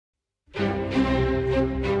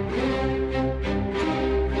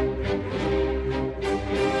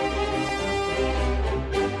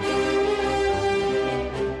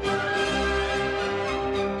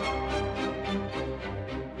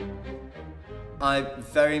I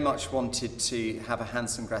very much wanted to have a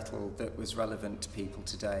Hansel Gretel that was relevant to people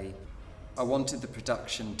today. I wanted the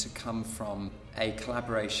production to come from a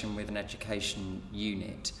collaboration with an education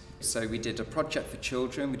unit. So we did a project for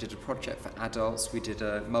children, we did a project for adults, we did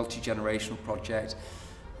a multi-generational project.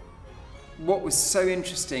 What was so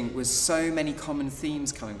interesting was so many common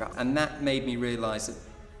themes coming back, and that made me realise that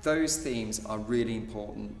those themes are really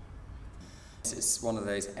important. It's one of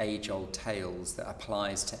those age-old tales that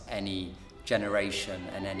applies to any generation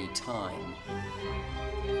and any time.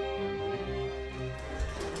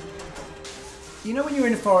 You know when you're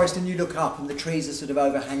in a forest and you look up and the trees are sort of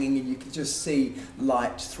overhanging and you can just see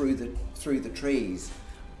light through the trees?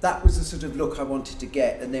 That was the sort of look I wanted to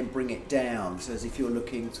get and then bring it down, so as if you're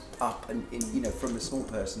looking up and from a small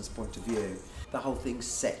person's point of view. The whole thing's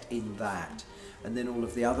set in that, and then all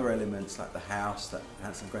of the other elements like the house, that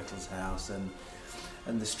Hansel Gretel's house,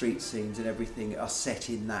 and the street scenes and everything are set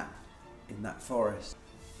in that forest.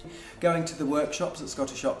 Going to the workshops at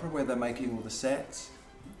Scottish Opera where they're making all the sets,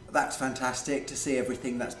 that's fantastic to see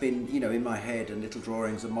everything that's been in my head, and little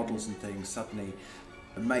drawings and models and things suddenly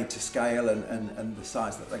made to scale and the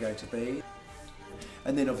size that they're going to be.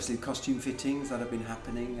 And then obviously costume fittings that have been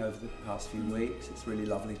happening over the past few weeks. It's really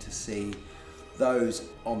lovely to see those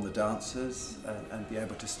on the dancers and be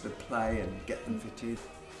able to sort of play and get them fitted.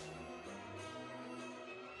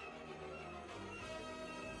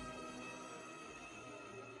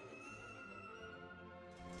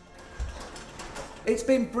 It's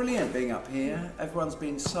been brilliant being up here. Everyone's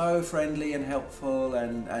been so friendly and helpful,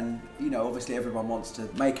 and obviously everyone wants to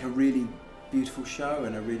make a really beautiful show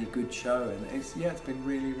and a really good show, and it's been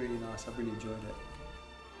really, really nice. I've really enjoyed it.